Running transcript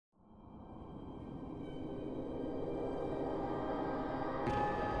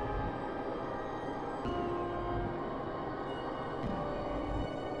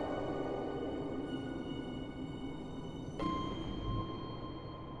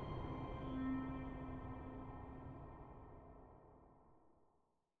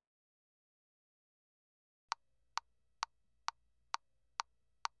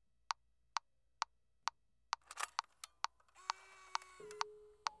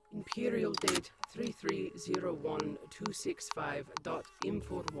Imperial date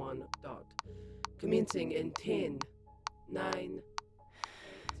 3301265.m41. Commencing in 10, 9, 7,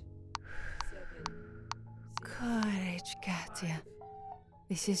 Courage, Katya.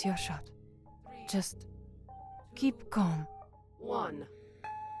 This is your shot. Just keep calm. 1.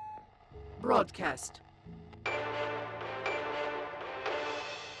 Broadcast.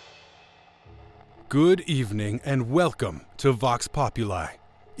 Good evening and welcome to Vox Populi.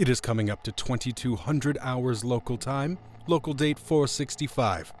 It is coming up to 2200 hours local time, local date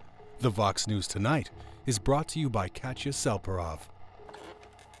 465. The Vox News tonight is brought to you by Katya Selperov.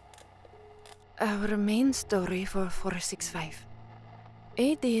 Our main story for 465.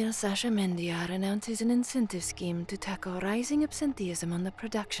 ADL Sasha Mendiar announces an incentive scheme to tackle rising absenteeism on the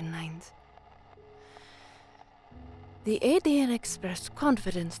production lines. The ADL expressed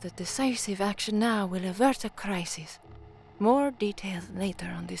confidence that decisive action now will avert a crisis. More details later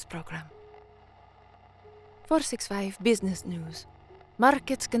on this program. 465 Business News.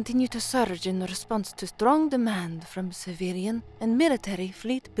 Markets continue to surge in response to strong demand from civilian and military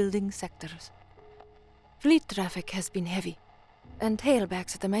fleet-building sectors. Fleet traffic has been heavy, and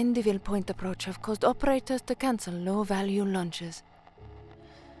tailbacks at the Mandeville Point approach have caused operators to cancel low-value launches.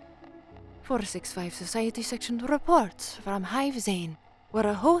 465 Society section reports from Hive Zane, where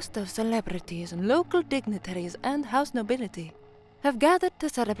a host of celebrities, local dignitaries, and house nobility have gathered to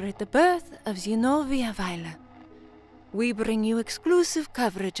celebrate the birth of Zenobia Viola. We bring you exclusive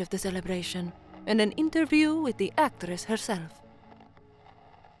coverage of the celebration and an interview with the actress herself.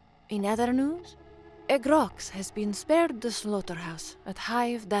 In other news, Egrox has been spared the slaughterhouse at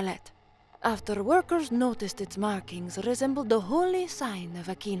Hive Dalet after workers noticed its markings resembled the holy sign of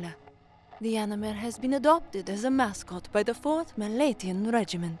Aquila. The animal has been adopted as a mascot by the 4th Malatian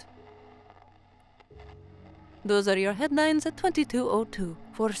Regiment. Those are your headlines at 22:02,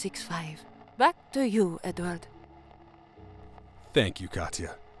 465. Back to you, Edward. Thank you,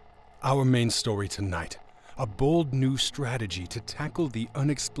 Katya. Our main story tonight, a bold new strategy to tackle the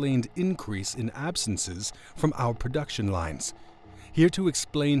unexplained increase in absences from our production lines. Here to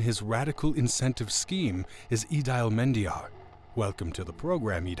explain his radical incentive scheme is Edile Mendiar. Welcome to the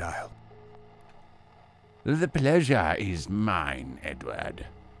program, Edile. The pleasure is mine, Edward.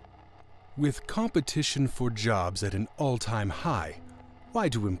 With competition for jobs at an all-time high, why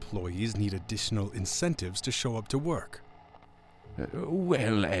do employees need additional incentives to show up to work?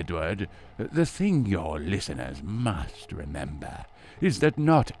 Well, Edward, the thing your listeners must remember is that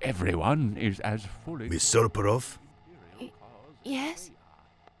not everyone is as fully... Miss Selperov? Yes?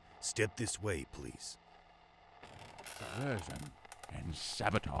 Step this way, please. Subversion and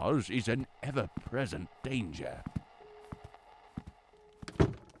sabotage is an ever-present danger.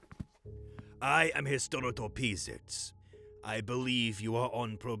 I am Historito Pizets. I believe you are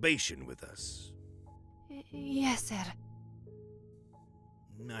on probation with us. Yes, sir.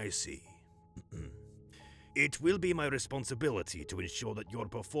 I see. It will be my responsibility to ensure that your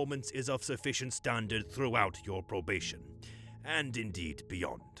performance is of sufficient standard throughout your probation, and indeed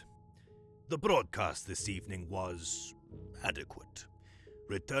beyond. The broadcast this evening was adequate.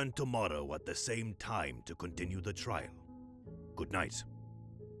 Return tomorrow at the same time to continue the trial. Good night.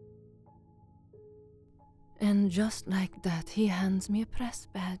 And just like that, he hands me a press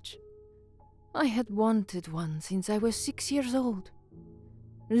badge. I had wanted one since I was 6 years old,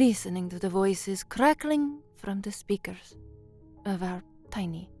 listening to the voices crackling from the speakers of our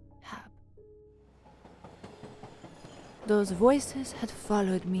tiny hub. Those voices had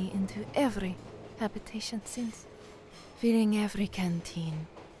followed me into every habitation since, filling every canteen,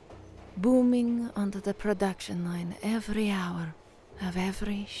 booming onto the production line every hour of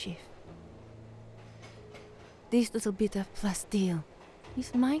every shift. This little bit of plasteel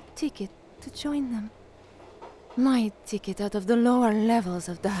is my ticket to join them. My ticket out of the lower levels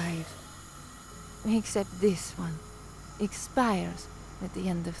of the hive. Except this one expires at the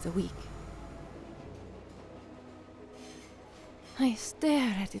end of the week. I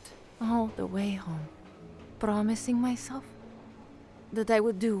stare at it all the way home, promising myself that I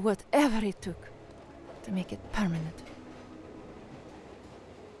would do whatever it took to make it permanent.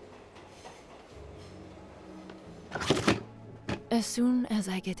 As soon as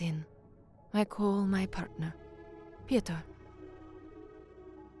I get in, I call my partner, Peter.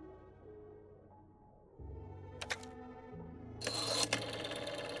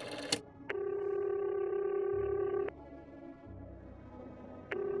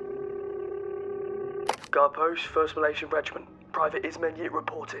 Guard Post, 1st Malaysian Regiment. Private Ismail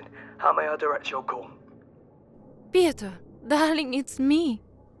reporting. How may I direct your call? Peter, darling, it's me.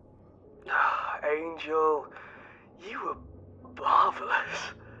 Angel, you were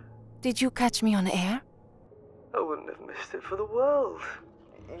marvelous. Did you catch me on air? I wouldn't have missed it for the world.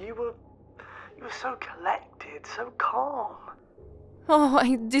 You were so collected, so calm. Oh,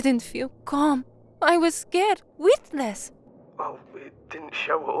 I didn't feel calm. I was scared, witless. Well, it didn't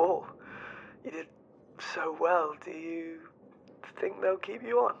show at all. You did so well. Do you think they'll keep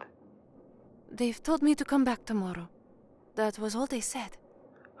you on? They've told me to come back tomorrow. That was all they said.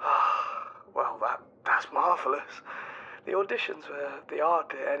 Well, that's marvellous. The auditions were the hard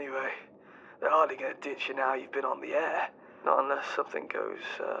bit anyway. They're hardly going to ditch you now you've been on the air. Not unless something goes,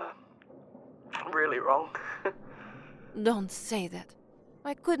 really wrong. Don't say that.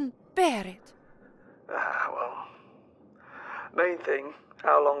 I couldn't bear it. Well, main thing,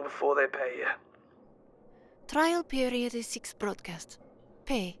 how long before they pay you? Trial period is 6 broadcasts.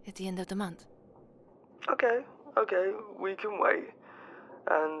 Pay at the end of the month. Okay, we can wait.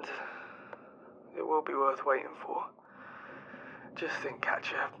 And it will be worth waiting for. Just think,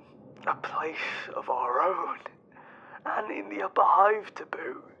 Katja, a place of our own. And in the upper hive to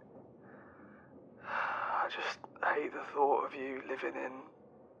boot. I just hate the thought of you living in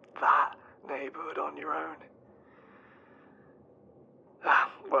that neighbourhood on your own.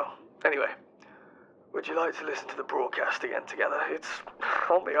 Well, anyway, would you like to listen to the broadcast again together? It's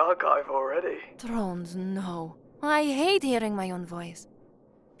on the archive already. Drones, no. I hate hearing my own voice.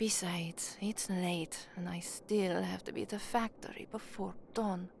 Besides, it's late, and I still have to be at the factory before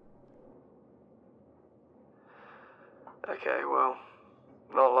dawn. Okay, well,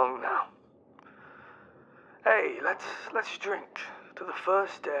 not long now. Hey, let's drink to the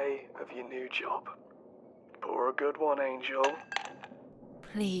first day of your new job. Pour a good one, Angel.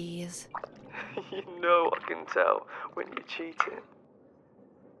 Please. You know I can tell when you're cheating.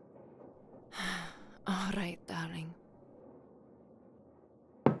 All right, darling.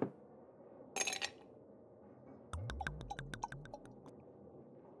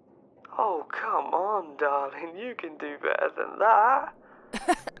 Oh, come on, darling. You can do better than that.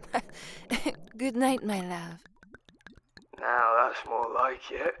 Good night, my love. Now that's more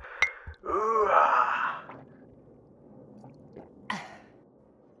like it. Ooh-ah.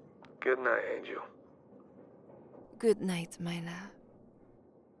 Good night, Angel. Good night, my love.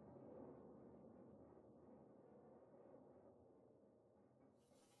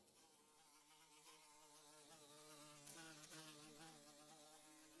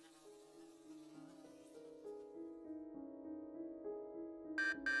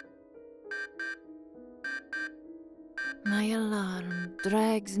 My alarm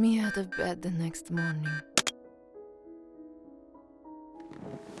drags me out of bed the next morning.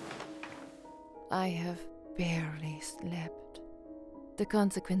 I have barely slept. The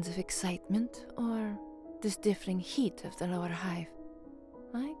consequence of excitement or the stifling heat of the lower hive?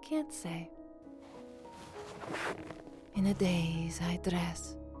 I can't say. In a daze, I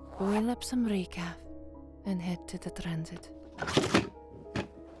dress, boil up some recaf, and head to the transit.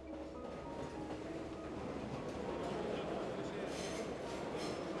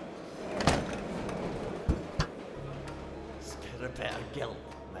 Spit a bit of guilt,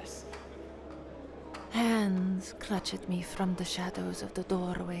 miss. Hands clutch at me from the shadows of the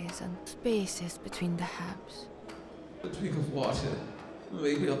doorways and spaces between the habs. A drink of water,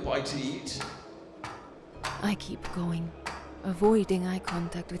 maybe a bite to eat. I keep going, avoiding eye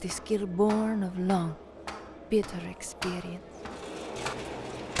contact with a skill born of long, bitter experience.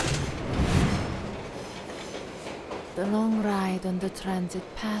 The long ride on the transit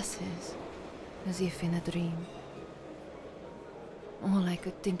passes, as if in a dream. All I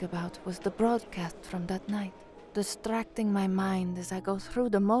could think about was the broadcast from that night, distracting my mind as I go through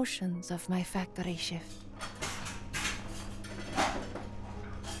the motions of my factory shift.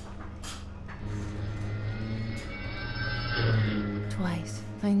 Twice,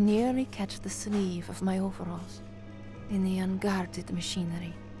 I nearly catch the sleeve of my overalls in the unguarded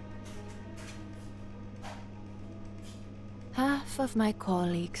machinery. Half of my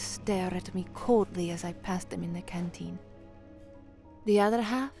colleagues stare at me coldly as I pass them in the canteen. The other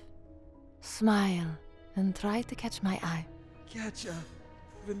half smile and try to catch my eye. Katja,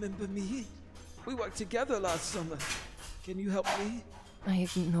 remember me? We worked together last summer. Can you help me? I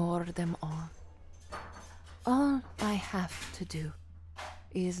ignore them all. All I have to do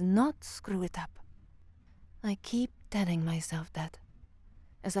is not screw it up. I keep telling myself that.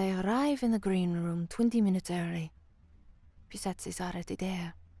 As I arrive in the green room 20 minutes early, Pisets is already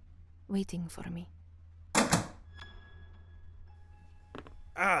there, waiting for me.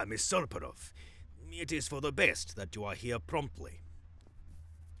 Ah, Miss Solperov. It is for the best that you are here promptly.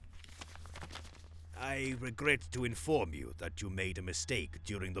 I regret to inform you that you made a mistake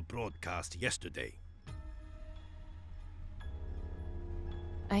during the broadcast yesterday.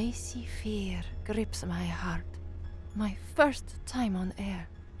 Icy fear grips my heart. My first time on air.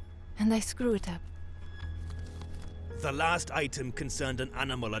 And I screw it up. The last item concerned an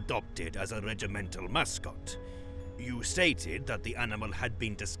animal adopted as a regimental mascot. You stated that the animal had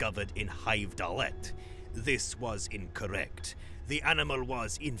been discovered in Hive Dalet. This was incorrect. The animal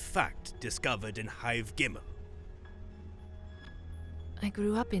was, in fact, discovered in Hive Gimel. I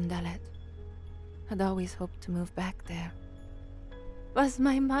grew up in Dalet. Had always hoped to move back there. Was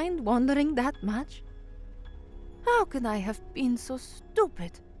my mind wandering that much? How could I have been so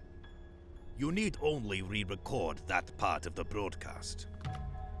stupid? You need only re-record that part of the broadcast.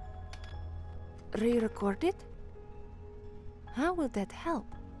 Re-record it? How will that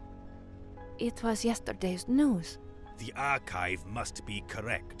help? It was yesterday's news. The archive must be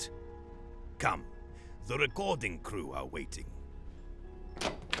correct. Come, the recording crew are waiting.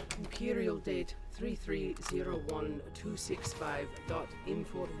 Imperial date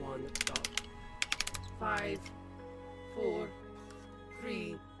 3301.265.info1.5 4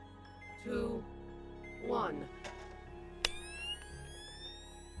 3 2 1.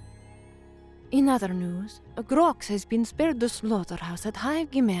 In other news, Grox has been spared the slaughterhouse at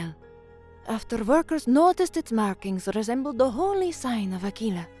Hive Gimel after workers noticed its markings resembled the holy sign of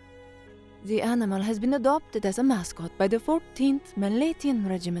Aquila. The animal has been adopted as a mascot by the 14th Melatian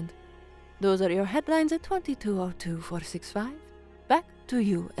Regiment. Those are your headlines at 2202-465. Back to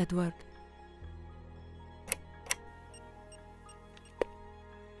you, Edward.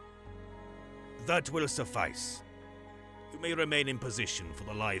 That will suffice. You may remain in position for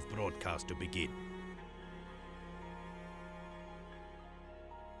the live broadcast to begin.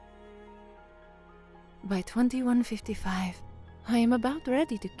 By 2155, I am about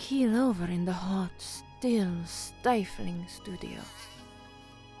ready to keel over in the hot, still, stifling studio.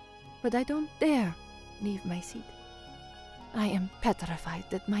 But I don't dare leave my seat. I am petrified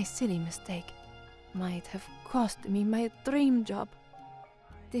that my silly mistake might have cost me my dream job.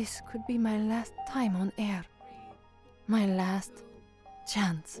 This could be my last time on air. My last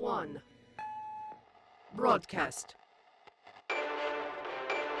chance. 1. Broadcast.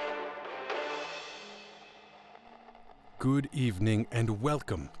 Good evening and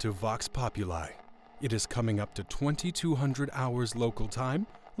welcome to Vox Populi. It is coming up to 2200 hours local time,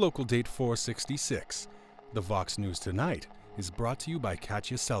 local date 466. The Vox News tonight is brought to you by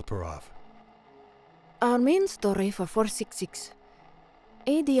Katya Selperov. Our main story for 466.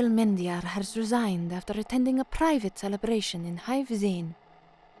 Adil Mendiar has resigned after attending a private celebration in Hive Zane.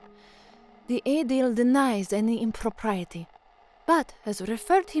 The Adil denies any impropriety, but has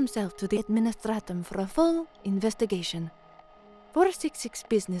referred himself to the administratum for a full investigation. 466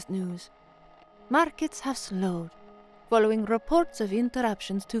 Business News. Markets have slowed, following reports of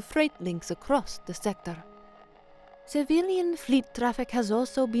interruptions to freight links across the sector. Civilian fleet traffic has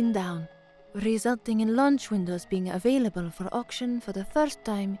also been down, resulting in launch windows being available for auction for the first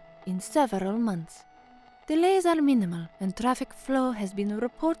time in several months. Delays are minimal and traffic flow has been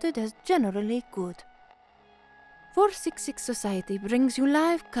reported as generally good. 466 Society brings you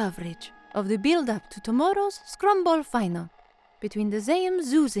live coverage of the build-up to tomorrow's Scrum Ball final between the Zayim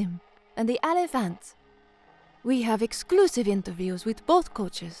Zuzim and the Elephants. We have exclusive interviews with both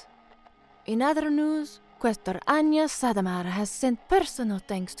coaches. In other news, Questor Anya Sadamar has sent personal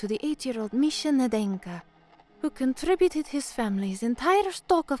thanks to the 8-year-old Misha Nedenka, who contributed his family's entire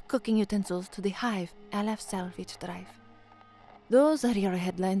stock of cooking utensils to the Hive LF salvage drive. Those are your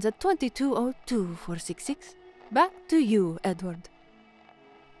headlines at 2202-466. Back to you, Edward.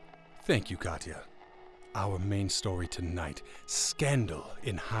 Thank you, Katya. Our main story tonight, scandal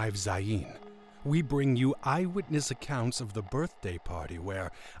in Hive Zayin. We bring you eyewitness accounts of the birthday party where,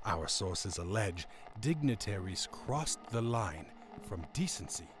 our sources allege, dignitaries crossed the line from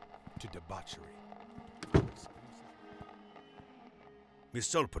decency to debauchery. Miss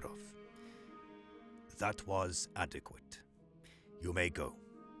Solperov, that was adequate. You may go.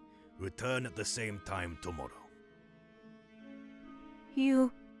 Return at the same time tomorrow.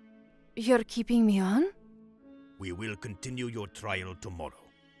 You're keeping me on? We will continue your trial tomorrow.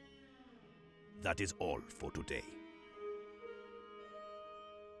 That is all for today.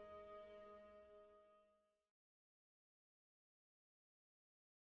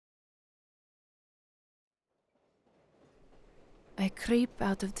 I creep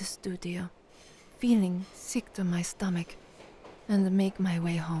out of the studio, feeling sick to my stomach, and make my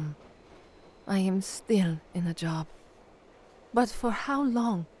way home. I am still in a job. But for how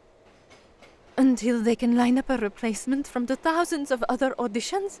long? Until they can line up a replacement from the thousands of other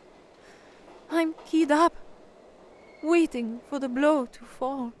auditions? I'm keyed up, waiting for the blow to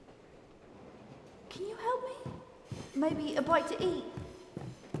fall. Can you help me? Maybe a bite to eat?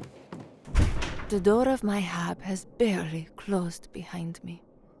 The door of my hab has barely closed behind me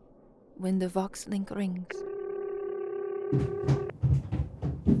when the Vox link rings.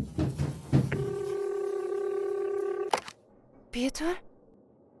 Peter?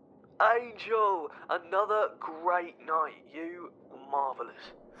 Angel, another great night. You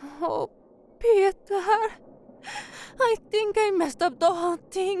marvelous. Oh, Peter. I think I messed up the whole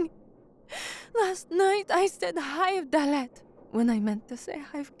thing. Last night I said Hive Dalet when I meant to say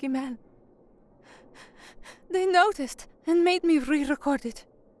Hive Gimel. They noticed and made me re-record it.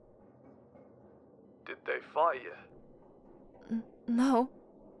 Did they fire you? No,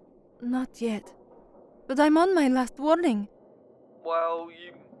 not yet. But I'm on my last warning. Well,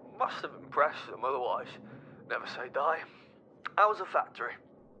 you must have impressed them, otherwise, never say die. How's the factory?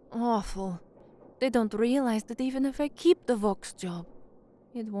 Awful. They don't realize that even if I keep the Vox job,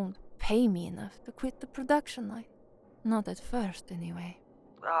 it won't pay me enough to quit the production line. Not at first, anyway.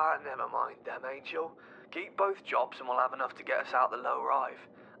 Never mind them, Angel. Keep both jobs and we'll have enough to get us out the low rive.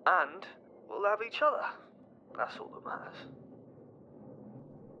 And we'll have each other. That's all that matters.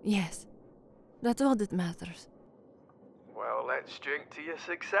 Yes, that's all that matters. Well, let's drink to your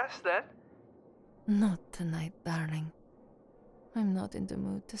success then. Not tonight, darling. I'm not in the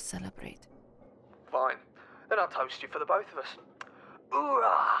mood to celebrate. Fine. Then I'll toast you for the both of us.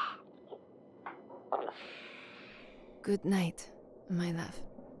 Hoorah! Good night, my love.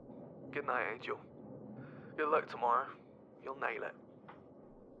 Good night, Angel. Good luck tomorrow. You'll nail it.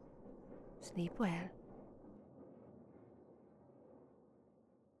 Sleep well.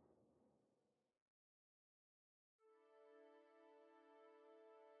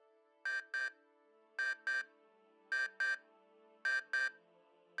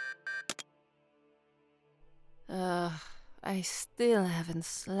 I still haven't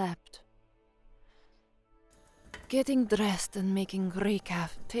slept. Getting dressed and making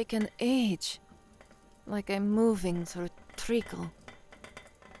recap take an age. Like I'm moving through treacle.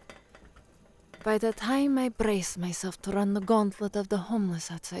 By the time I brace myself to run the gauntlet of the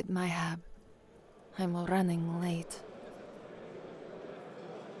homeless outside my hab, I'm running late.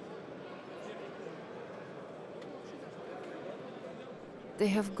 They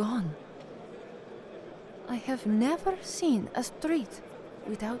have gone. I have never seen a street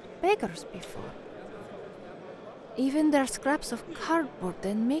without beggars before. Even their scraps of cardboard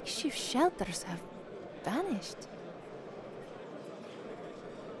and makeshift shelters have vanished.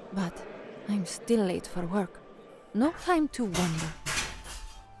 But I'm still late for work. No time to wonder.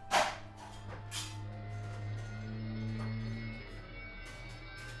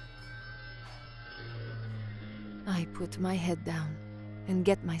 I put my head down and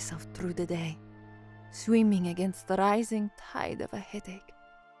get myself through the day, swimming against the rising tide of a headache.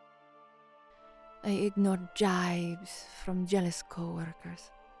 I ignored jibes from jealous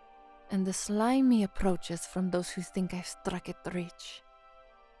co-workers and the slimy approaches from those who think I've struck it rich.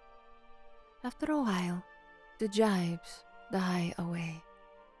 After a while, the jibes die away.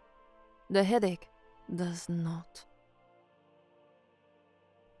 The headache does not.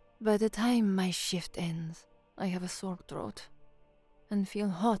 By the time my shift ends, I have a sore throat and feel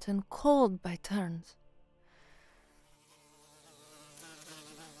hot and cold by turns.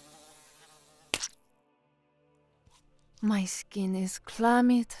 My skin is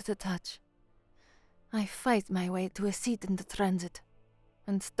clammy to the touch. I fight my way to a seat in the transit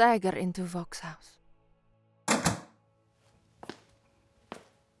and stagger into Vox house.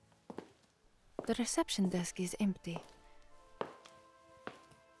 The reception desk is empty.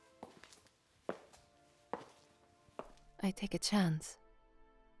 I take a chance,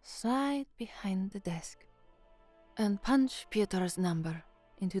 slide behind the desk, and punch Pietr's number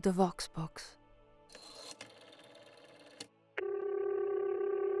into the Vox box.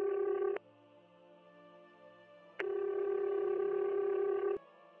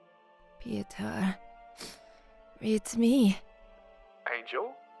 Pieter, it's me.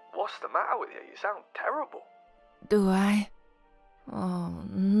 Angel, what's the matter with you? You sound terrible. Do I? Oh,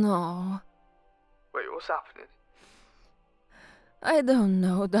 no. Wait, what's happening? I don't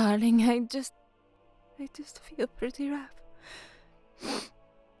know, darling. I just feel pretty rough.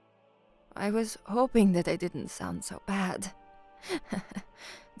 I was hoping that I didn't sound so bad.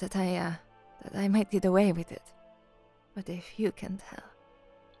 that I might get away with it. But if you can tell.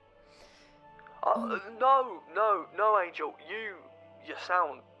 No, Angel. You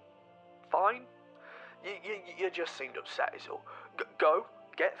sound fine. You just seemed upset is all. Go,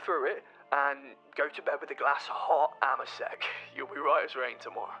 get through it, and go to bed with a glass of hot Amasec. You'll be right as rain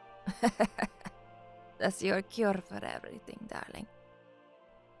tomorrow. That's your cure for everything, darling.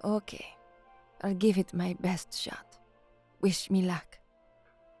 Okay, I'll give it my best shot. Wish me luck.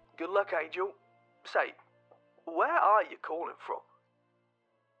 Good luck, Angel. Say, where are you calling from?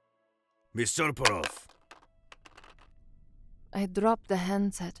 Miss Sorporov, I dropped the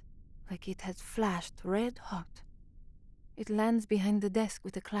handset like it had flashed red hot. It lands behind the desk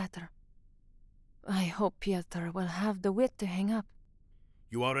with a clatter. I hope Piotr will have the wit to hang up.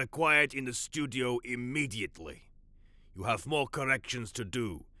 you are required in the studio immediately. You have more corrections to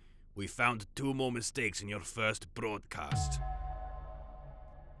do. We found 2 more mistakes in your first broadcast.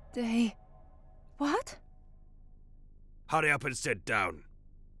 They... What? Hurry up and sit down.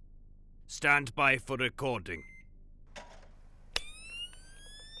 Stand by for recording.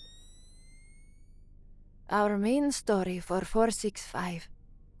 Our main story for 465.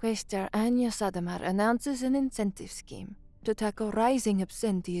 Questor Anya Sadamar announces an incentive scheme to tackle rising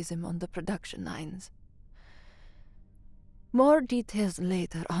absenteeism on the production lines. More details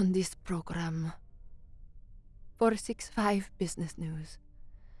later on this program. 465 Business News.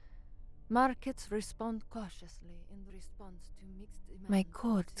 Markets respond cautiously in response to mixed demand. My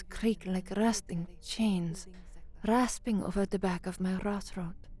cords creak like rusting chains, rasping over the back of my raw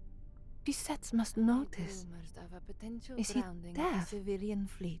throat. Bisets must notice. Is he deaf? Civilian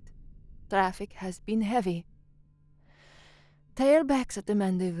fleet. Traffic has been heavy. Tailbacks at the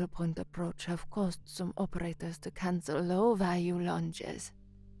Mandeville Point approach have caused some operators to cancel low-value launches.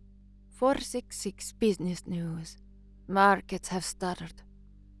 466 Business News. Markets have stuttered,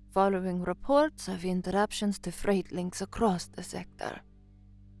 following reports of interruptions to freight links across the sector.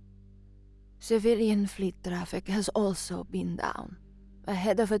 Civilian fleet traffic has also been down,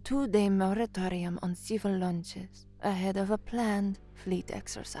 ahead of a 2-day moratorium on civil launches, ahead of a planned fleet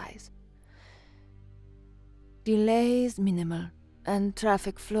exercise. Delays minimal, and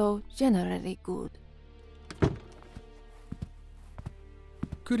traffic flow generally good.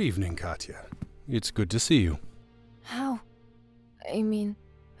 Good evening, Katya. It's good to see you. Hello,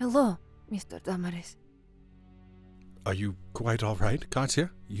 Mr. Damaris. Are you quite all right, Katya?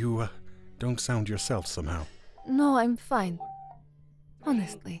 You, don't sound yourself somehow. No, I'm fine.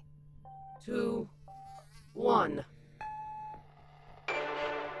 Honestly. 2, 1.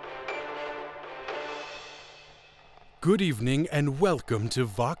 Good evening and welcome to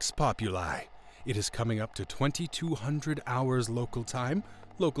Vox Populi. It is coming up to 2200 hours local time,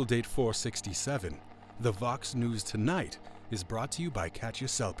 local date 467. The Vox News tonight is brought to you by Katya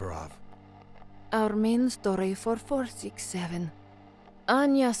Selperov. Our main story for 467.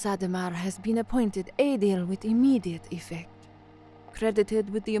 Anya Sadamar has been appointed ADIL with immediate effect. Credited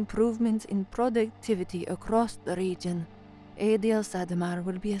with the improvements in productivity across the region, ADIL Sadamar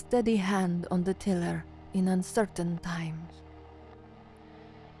will be a steady hand on the tiller in uncertain times.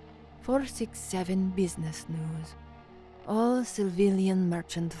 467 Business News. All civilian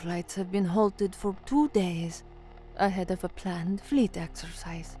merchant flights have been halted for 2 days, ahead of a planned fleet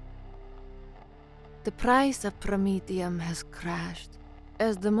exercise. The price of Promethium has crashed,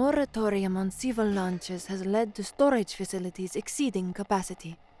 as the moratorium on civil launches has led to storage facilities exceeding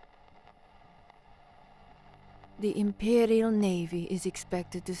capacity. The Imperial Navy is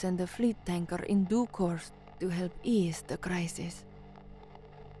expected to send a fleet tanker in due course to help ease the crisis.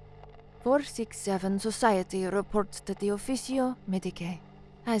 467 Society reports that the Officio Medicae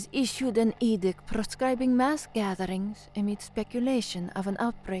has issued an edict proscribing mass gatherings amid speculation of an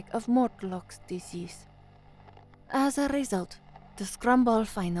outbreak of Mortlock's disease. As a result, the Scrumble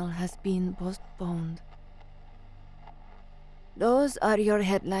final has been postponed. Those are your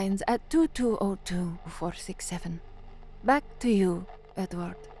headlines at 2202 467. Back to you,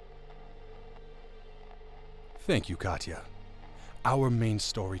 Edward. Thank you, Katya. Our main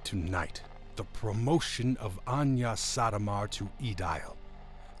story tonight, the promotion of Anya Sadamar to Edile.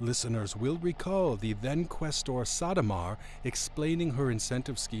 Listeners will recall the then Questor Sadamar explaining her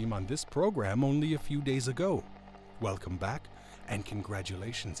incentive scheme on this program only a few days ago. Welcome back, and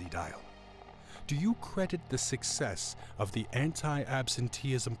congratulations, Edile. Do you credit the success of the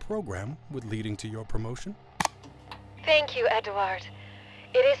anti-absenteeism program with leading to your promotion? Thank you, Edward.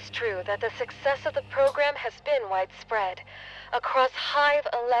 It is true that the success of the program has been widespread, across Hive,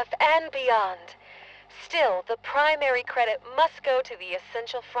 Aleph, and beyond. Still, the primary credit must go to the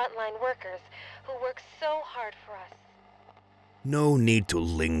essential frontline workers who work so hard for us. No need to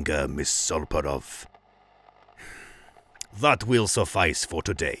linger, Miss Sorporov. That will suffice for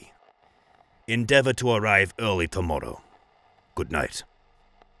today. Endeavor to arrive early tomorrow. Good night.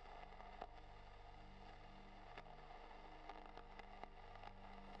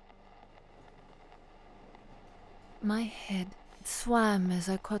 My head swam as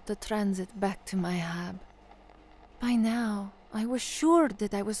I caught the transit back to my hab. By now, I was sure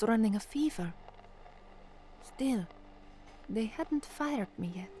that I was running a fever. Still, they hadn't fired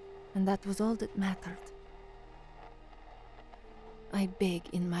me yet. and that was all that mattered. I beg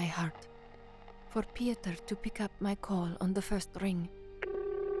in my heart for Peter to pick up my call on the first ring.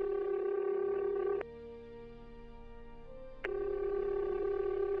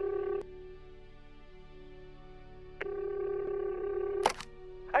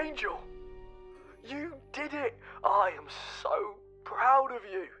 Angel! You did it! I am so proud of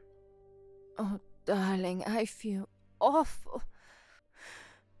you! Oh, darling, I feel awful.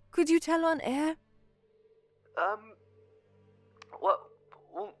 Could you tell on air? Well,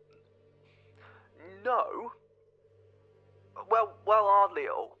 no. Well, hardly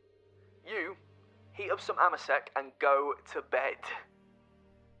at all. You heat up some Amasec and go to bed.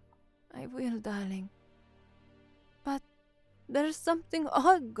 I will, darling. But there's something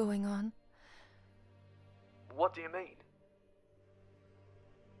odd going on. What do you mean?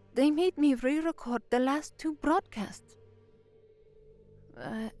 They made me re-record the last 2 broadcasts.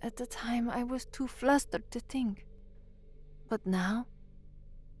 At the time, I was too flustered to think. But now,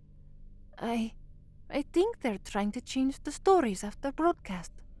 I think they're trying to change the stories after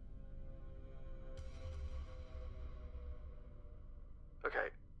broadcast. Okay,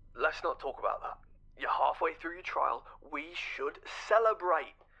 let's not talk about that. You're halfway through your trial. We should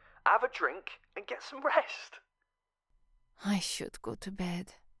celebrate. Have a drink and get some rest. I should go to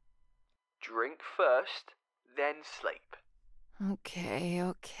bed. Drink first, then sleep.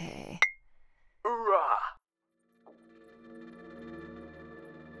 Okay. Hoorah!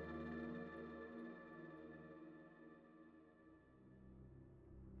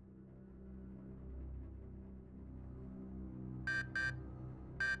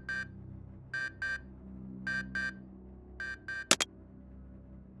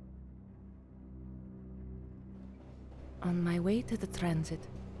 On my way to the transit,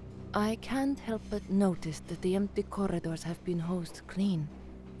 I can't help but notice that the empty corridors have been hosed clean.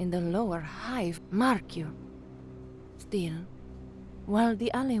 In the lower hive, mark you. Still, while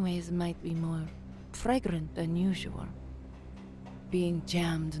the alleyways might be more fragrant than usual, being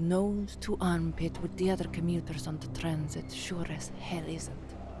jammed nose to armpit with the other commuters on the transit sure as hell isn't.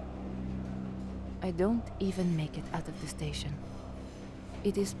 I don't even make it out of the station.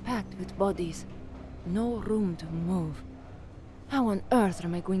 It is packed with bodies, no room to move. How on earth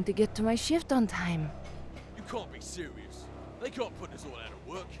am I going to get to my shift on time? You can't be serious. They can't put us all out of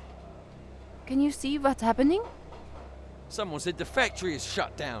work. Can you see what's happening? Someone said the factory is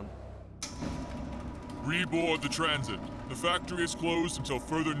shut down. Reboard the transit. The factory is closed until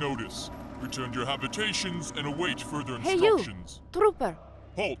further notice. Return to your habitations and await further instructions. Hey you, trooper!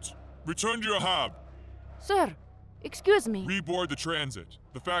 Halt! Return to your hab! Sir, excuse me. Reboard the transit.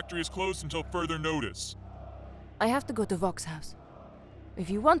 The factory is closed until further notice. I have to go to Vox House. If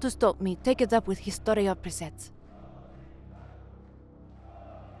you want to stop me, take it up with Historia Presets.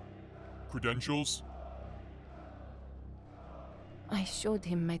 Credentials? I showed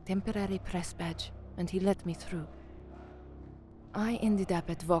him my temporary press badge, and he let me through. I ended up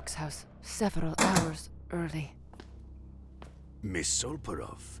at Vox House several hours early. Miss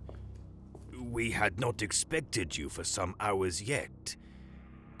Solparov, we had not expected you for some hours yet.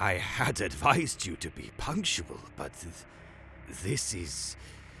 I had advised you to be punctual, but this is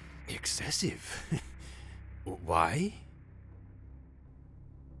excessive. Why?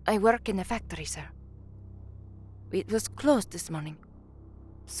 I work in a factory, sir. It was closed this morning,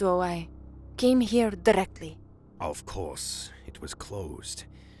 so I came here directly. Of course, it was closed.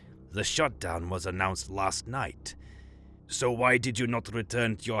 The shutdown was announced last night. So why did you not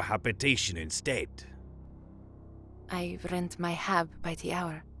return to your habitation instead? I rent my hab by the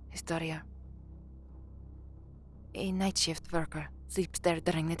hour, Historia. A night shift worker sleeps there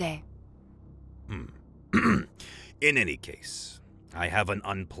during the day. In any case, I have an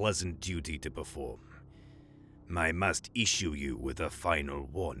unpleasant duty to perform. I must issue you with a final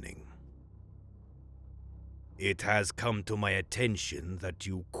warning. It has come to my attention that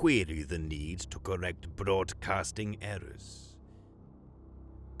you query the need to correct broadcasting errors.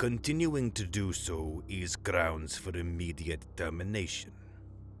 Continuing to do so is grounds for immediate termination.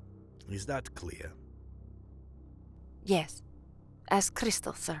 Is that clear? Yes, as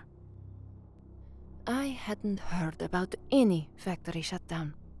crystal, sir. I hadn't heard about any factory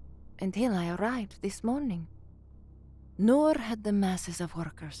shutdown until I arrived this morning. Nor had the masses of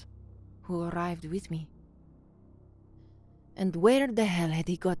workers who arrived with me. And where the hell had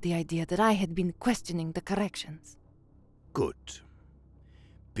he got the idea that I had been questioning the corrections? Good.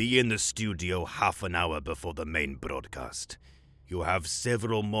 Be in the studio half an hour before the main broadcast. You have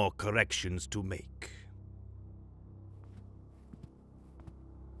several more corrections to make.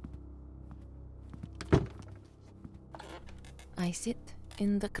 I sit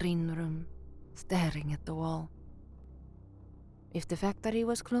in the green room, staring at the wall. If the factory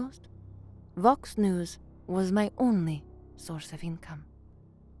was closed, Vox News was my only source of income.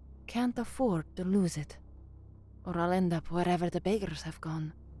 Can't afford to lose it, or I'll end up wherever the beggars have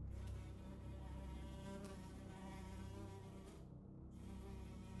gone.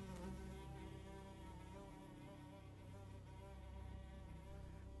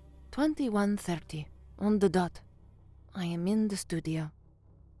 "21:30 on the dot. I am in the studio,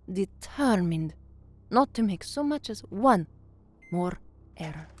 determined not to make so much as one more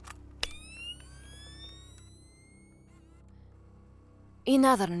error. In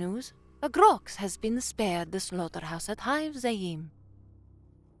other news, a Grox has been spared the slaughterhouse at Hive Zayim.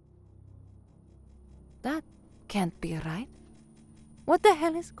 That can't be right. What the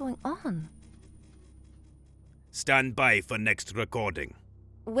hell is going on? Stand by for next recording.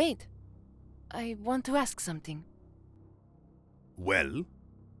 Wait, I want to ask something. Well?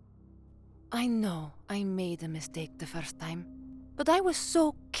 I know I made a mistake the first time, but I was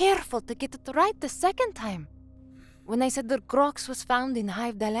so careful to get it right the second time. When I said that Grox was found in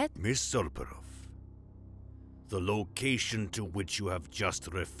Hive Dalet. Miss Solperov, the location to which you have just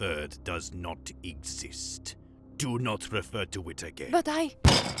referred does not exist. Do not refer to it again. But I...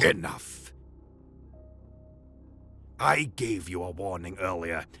 Enough! I gave you a warning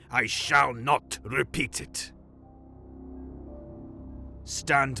earlier. I shall not repeat it.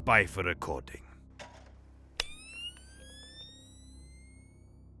 Stand by for recording.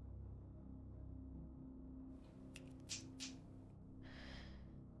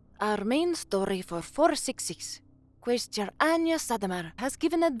 Our main story for 466, Question Anya Sadamar, has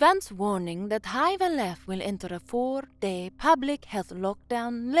given advance warning that Hive Aleph will enter a 4-day public health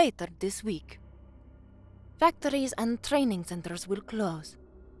lockdown later this week. Factories and training centers will close,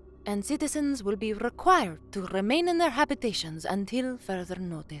 and citizens will be required to remain in their habitations until further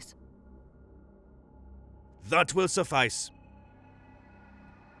notice. That will suffice.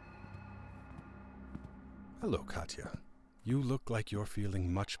 Hello, Katya. You look like you're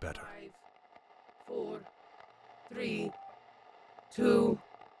feeling much better. 5, 4, 3, 2,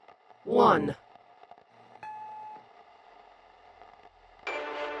 1.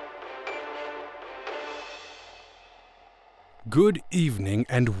 Good evening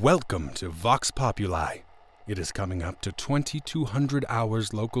and welcome to Vox Populi. It is coming up to 2200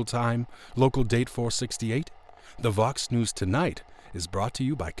 hours local time, local date 468. The Vox News tonight is brought to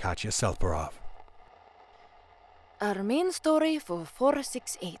you by Katya Selperov. Our main story for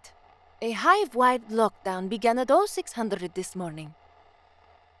 468. A Hive-wide lockdown began at 0600 this morning.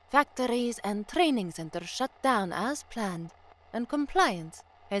 Factories and training centers shut down as planned, and compliance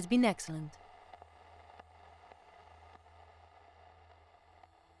has been excellent.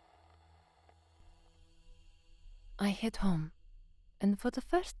 I head home, and for the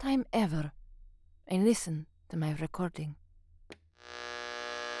first time ever, I listen to my recording.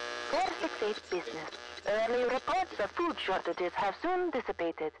 468 business. Early reports of food shortages have soon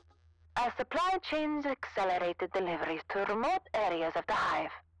dissipated, as supply chains accelerated deliveries to remote areas of the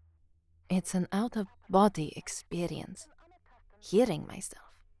hive. It's an out-of-body experience, hearing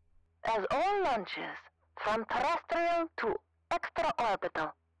myself. As all launches, from terrestrial to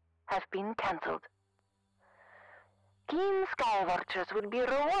extraorbital, have been cancelled. Keen sky watchers will be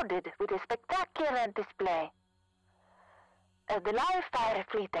rewarded with a spectacular display. As the live fire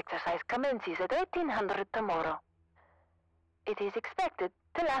fleet exercise commences at 1800 tomorrow. It is expected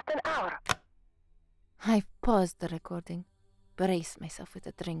to last an hour. I paused the recording, brace myself with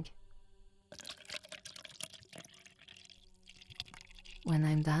a drink. When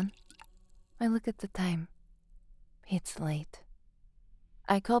I'm done, I look at the time. It's late.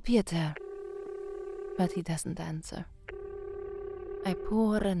 I call Pieter, but he doesn't answer. I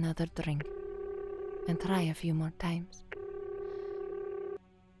pour another drink and try a few more times.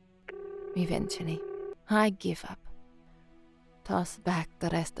 Eventually, I give up, toss back the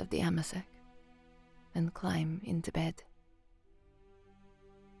rest of the Amasek, and climb into bed.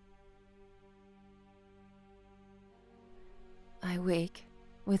 I wake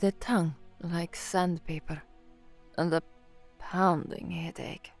with a tongue like sandpaper and a pounding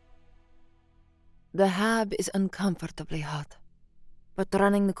headache. The hab is uncomfortably hot, but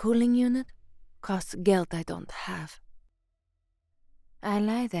running the cooling unit costs geld I don't have. I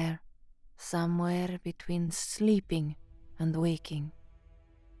lie there, somewhere between sleeping and waking.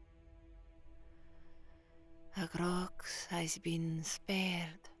 A Grox has been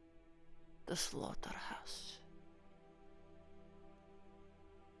spared the slaughterhouse.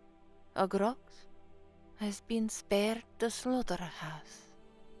 A Grox has been spared the slaughterhouse.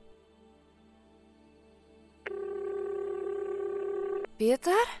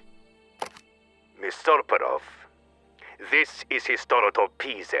 Peter? Mr. Perov, this is Historical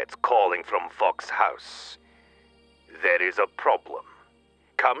PZ calling from Vox House. There is a problem.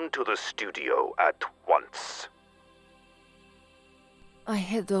 Come to the studio at once. I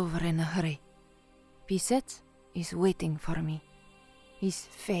head over in a hurry. Piset is waiting for me. His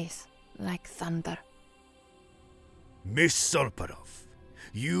face like thunder. Miss Sorperov,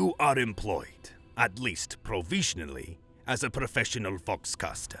 you are employed, at least provisionally, as a professional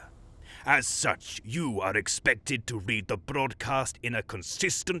Voxcaster. As such, you are expected to read the broadcast in a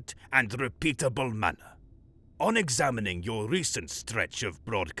consistent and repeatable manner. On examining your recent stretch of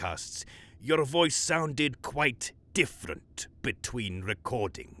broadcasts, your voice sounded quite different between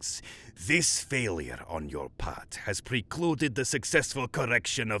recordings. This failure on your part has precluded the successful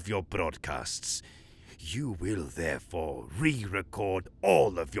correction of your broadcasts. You will therefore re-record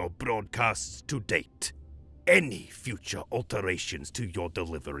all of your broadcasts to date. Any future alterations to your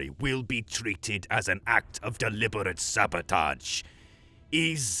delivery will be treated as an act of deliberate sabotage.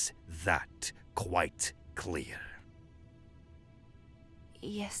 Is that quite clear?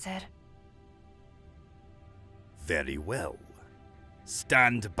 Yes, sir. Very well.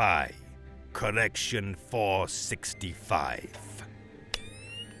 Stand by. Correction 465.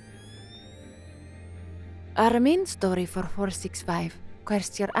 Our main story for 465.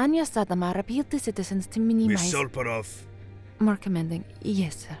 Question Anya Sadama appealed to citizens to minimize... Miss Solparov. More commanding.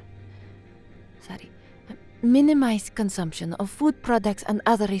 Yes, sir. Sorry. Minimize consumption of food products and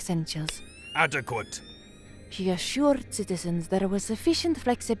other essentials. Adequate. She assured citizens there was sufficient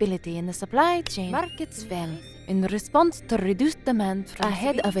flexibility in the supply chain. Markets fell in response to reduced demand from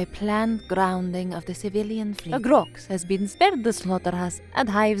ahead of a planned grounding of the civilian fleet. Agrox has been spared the slaughterhouse at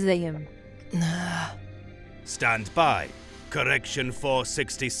Hivezeum. Stand by. Correction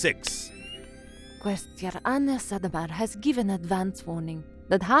 466. Question Anna Sadamar has given advance warning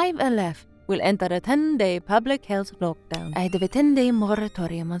that Hive LF will enter a 10-day public health lockdown ahead of a 10-day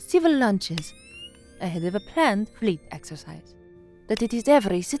moratorium on civil launches, ahead of a planned fleet exercise. That it is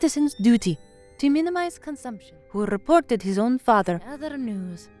every citizen's duty to minimize consumption. Who reported his own father. Other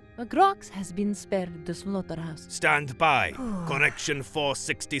news. Agrox has been spared the slaughterhouse. Stand by. Correction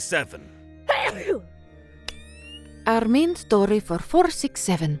 467. Our main story for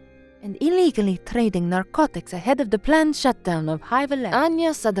 467. And illegally trading narcotics ahead of the planned shutdown of Hive 11. Anya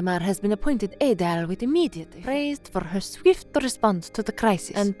Sadamar has been appointed ADAL with immediate effect, praised for her swift response to the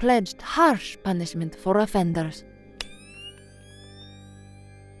crisis, and pledged harsh punishment for offenders.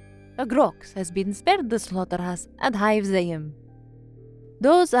 Agrox has been spared the slaughterhouse at Hivezeum.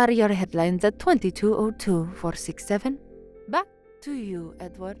 Those are your headlines at 22:02 467. Back to you,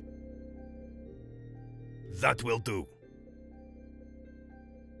 Edward. That will do.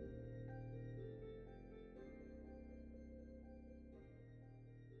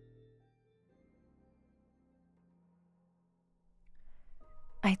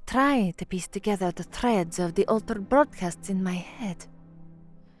 I try to piece together the threads of the altered broadcasts in my head,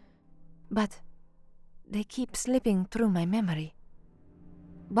 but they keep slipping through my memory.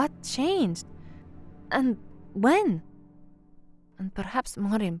 What changed? And when? And perhaps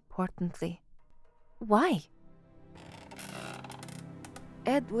more importantly, why?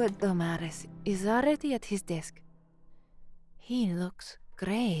 Edward Domares is already at his desk. He looks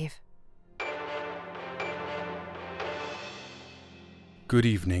grave. Good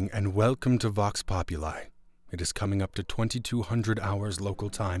evening and welcome to Vox Populi. It is coming up to 2200 hours local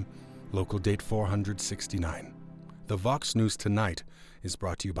time, local date 469. The Vox News tonight is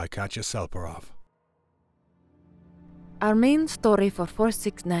brought to you by Katya Selparov. Our main story for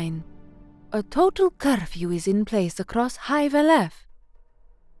 469. A total curfew is in place across Hive LF.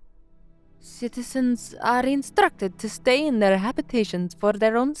 Citizens are instructed to stay in their habitations for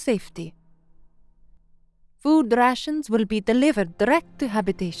their own safety. Food rations will be delivered direct to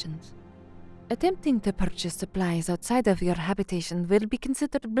habitations. Attempting to purchase supplies outside of your habitation will be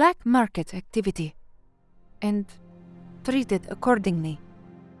considered black market activity and treated accordingly.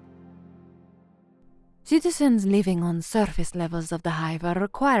 Citizens living on surface levels of the hive are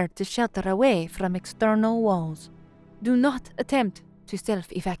required to shelter away from external walls. Do not attempt to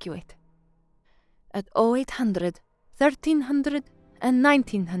self-evacuate. At 0800, 1300, and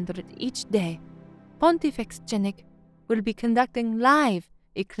 1900 each day, Pontifex Genic will be conducting live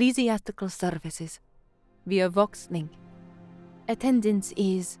ecclesiastical services via VoxLink. Attendance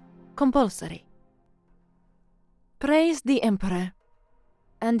is compulsory. Praise the Emperor,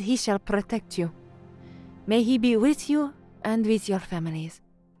 and he shall protect you. May he be with you and with your families,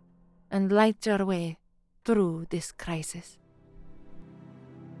 and light your way through this crisis.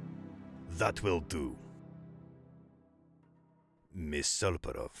 That will do. Miss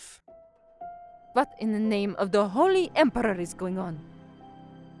Solparov. What in the name of the Holy Emperor is going on?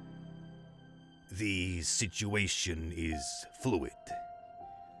 The situation is fluid.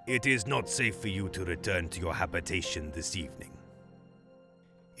 It is not safe for you to return to your habitation this evening.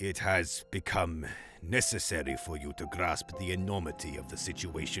 It has become necessary for you to grasp the enormity of the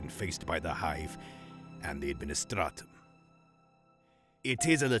situation faced by the Hive and the Administratum. It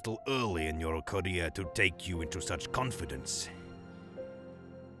is a little early in your career to take you into such confidence,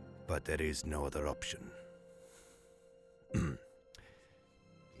 but there is no other option.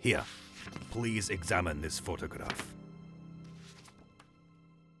 Here, please examine this photograph.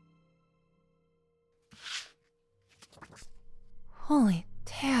 Holy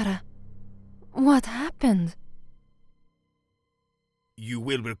Terra. What happened? You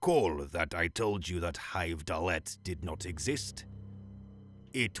will recall that I told you that Hive Dalet did not exist.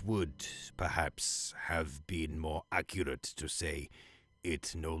 It would, perhaps, have been more accurate to say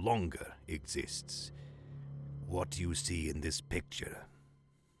it no longer exists. What you see in this picture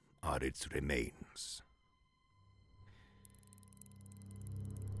are its remains.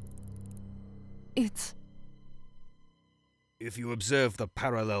 If you observe the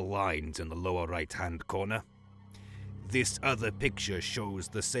parallel lines in the lower right-hand corner, this other picture shows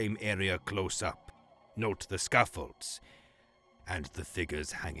the same area close up. Note the scaffolds and the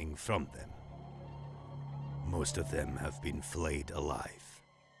figures hanging from them. Most of them have been flayed alive.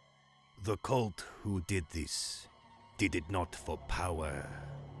 The cult who did this did it not for power,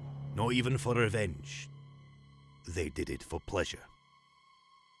 nor even for revenge. They did it for pleasure.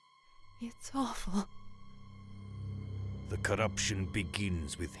 It's awful. The corruption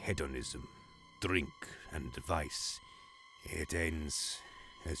begins with hedonism, drink, and vice. It ends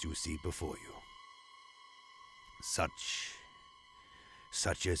as you see before you. Such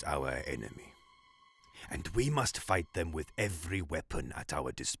is our enemy. And we must fight them with every weapon at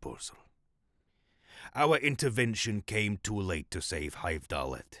our disposal. Our intervention came too late to save Hive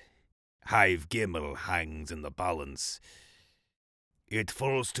Dalet. Hive Gimel hangs in the balance. It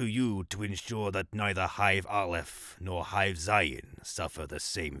falls to you to ensure that neither Hive Aleph nor Hive Zayin suffer the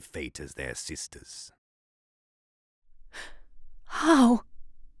same fate as their sisters. How?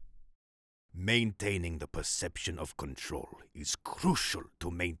 Maintaining the perception of control is crucial to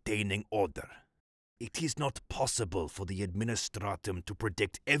maintaining order. It is not possible for the Administratum to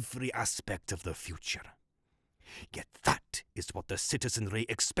predict every aspect of the future. Yet that is what the citizenry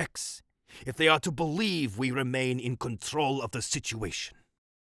expects, if they are to believe we remain in control of the situation.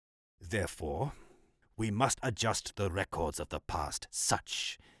 Therefore, we must adjust the records of the past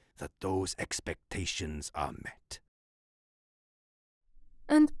such that those expectations are met.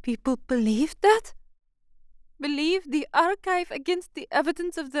 And people believe that? Believe the archive against the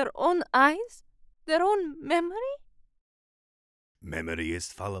evidence of their own eyes? Their own memory? Memory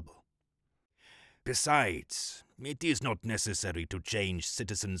is fallible. Besides, it is not necessary to change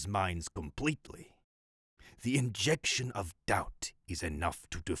citizens' minds completely. The injection of doubt is enough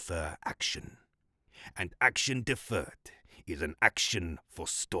to defer action, and action deferred is an action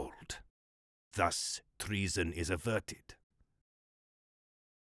forestalled. Thus, treason is averted.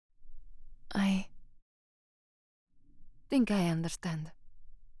 I think I understand.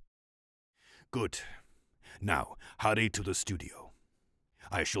 Good. Now, hurry to the studio.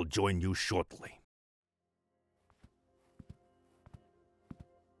 I shall join you shortly.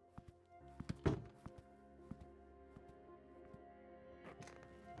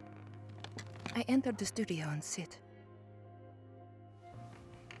 I enter the studio and sit.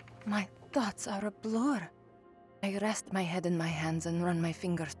 My thoughts are a blur. I rest my head in my hands and run my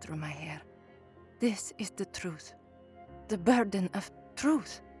fingers through my hair. This is the truth. The burden of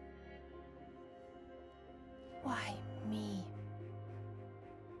truth. Why me?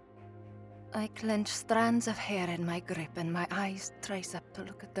 I clench strands of hair in my grip and my eyes trace up to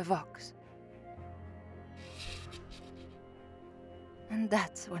look at the Vox. And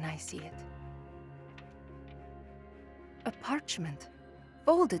that's when I see it. A parchment,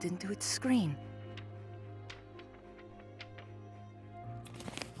 folded into its screen.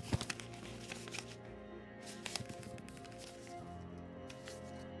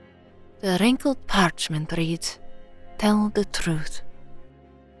 The wrinkled parchment reads, "Tell the truth.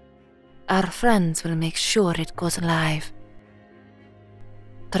 Our friends will make sure it goes live.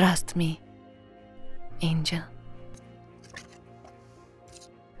 Trust me, Angel."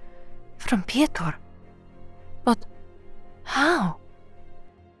 From Pietor? But how?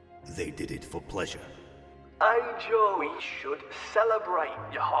 They did it for pleasure. Angel, we should celebrate.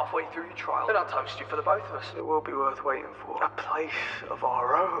 You're halfway through your trial, and I'll toast you for the both of us. It will be worth waiting for. A place of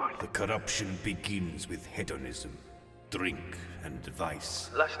our own. The corruption begins with hedonism, drink and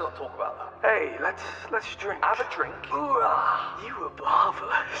advice. Let's not talk about that. Hey, let's drink. Have a drink. Ooh, you were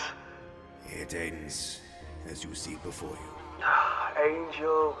marvelous. It ends as you see before you.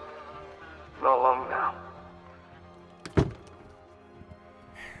 Angel. Not long now.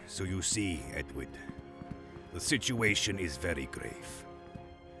 So you see, Edward, the situation is very grave.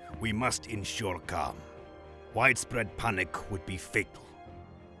 We must ensure calm. Widespread panic would be fatal.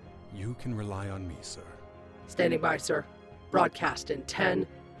 You can rely on me, sir. Standing by, sir. Broadcast in 10,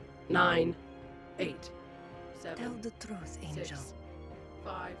 9, 8, 7. Tell the truth, Angel. 6,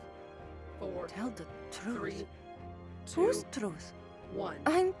 5, 4. Tell the truth. 3, Whose 2, truth? 1.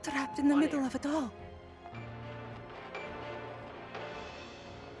 I'm trapped in the On middle air. of it all.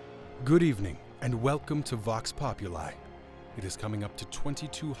 Good evening, and welcome to Vox Populi. It is coming up to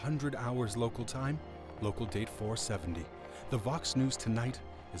 2200 hours local time, local date 470. The Vox News tonight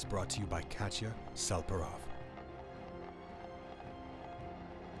is brought to you by Katya Salparov.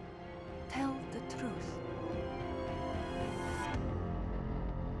 Tell the truth.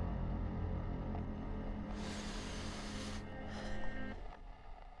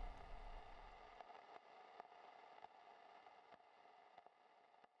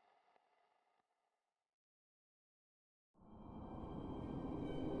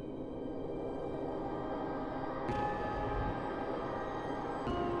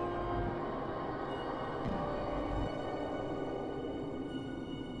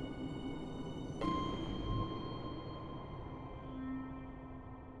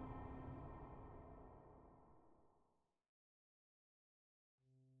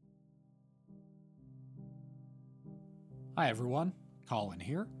 Hi everyone, Colin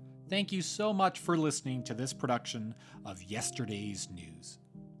here. Thank you so much for listening to this production of Yesterday's News.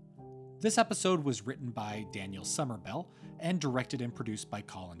 This episode was written by Daniel Somerville and directed and produced by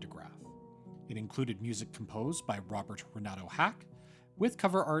Colin DeGraff. It included music composed by Robert Renato Hack, with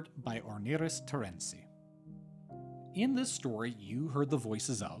cover art by Orneris Terenzi. In this story, you heard the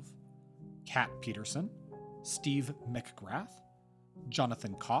voices of Kat Peterson, Steve McGrath,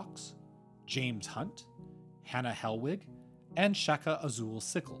 Jonathan Cox, James Hunt, Hannah Helwig, and Shaka Azul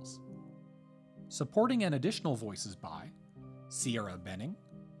Sickles. Supporting and additional voices by Sierra Benning,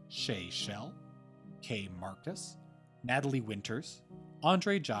 Shay Shell, Kay Marcus, Natalie Winters,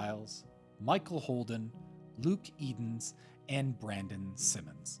 Andre Giles, Michael Holden, Luke Edens, and Brandon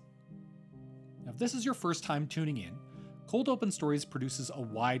Simmons. Now, if this is your first time tuning in, Cold Open Stories produces a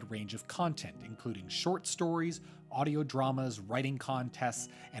wide range of content, including short stories, audio dramas, writing contests,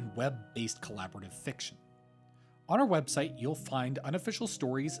 and web-based collaborative fiction. On our website, you'll find unofficial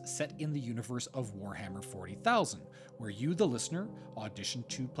stories set in the universe of Warhammer 40,000, where you, the listener, audition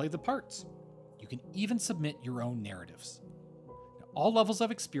to play the parts. You can even submit your own narratives. Now, all levels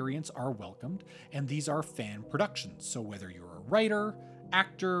of experience are welcomed, and these are fan productions, so whether you're a writer,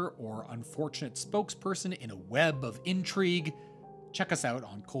 actor, or unfortunate spokesperson in a web of intrigue, check us out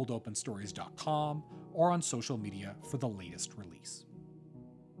on coldopenstories.com or on social media for the latest release.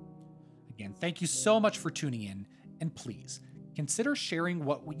 Again, thank you so much for tuning in, and please consider sharing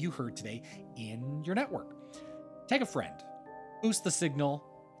what you heard today in your network. Tag a friend, boost the signal.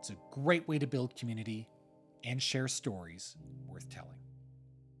 It's a great way to build community and share stories worth telling.